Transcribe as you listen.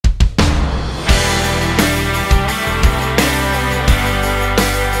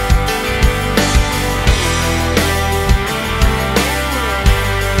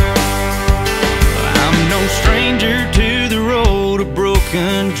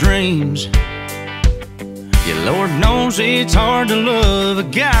dreams. Yeah, Lord knows it's hard to love a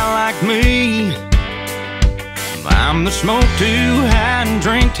guy like me. I'm the smoke too high and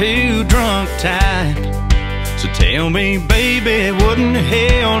drink too drunk type. So tell me, baby, what in the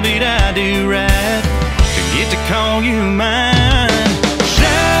hell did I do right to get to call you mine?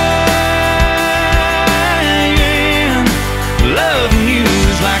 Cheyenne, loving you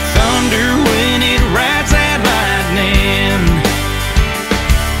is like thunder when it rides that lightning,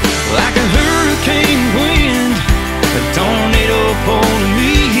 like a hurricane wind, a tornado pulling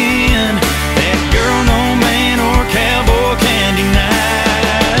me in. That girl no man or cowboy can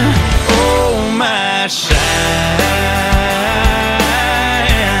deny. Oh, my Cheyenne.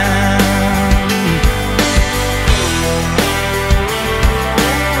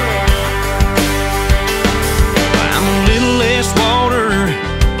 I'm a little less water,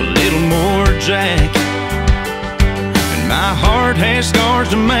 a little more Jack, and my heart has scars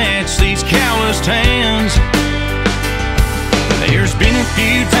to match these calloused hands. There's been a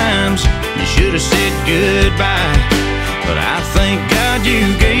few times you should have said goodbye, but I thank God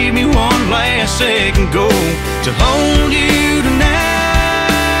you gave me one last second go to hold you tonight.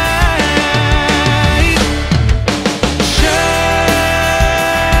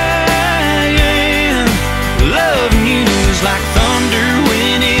 Cheyenne, loving you is like thunder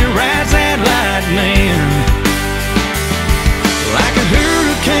when it rides that lightning, like a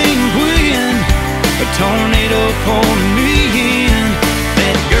hurricane wind, a tornado pulling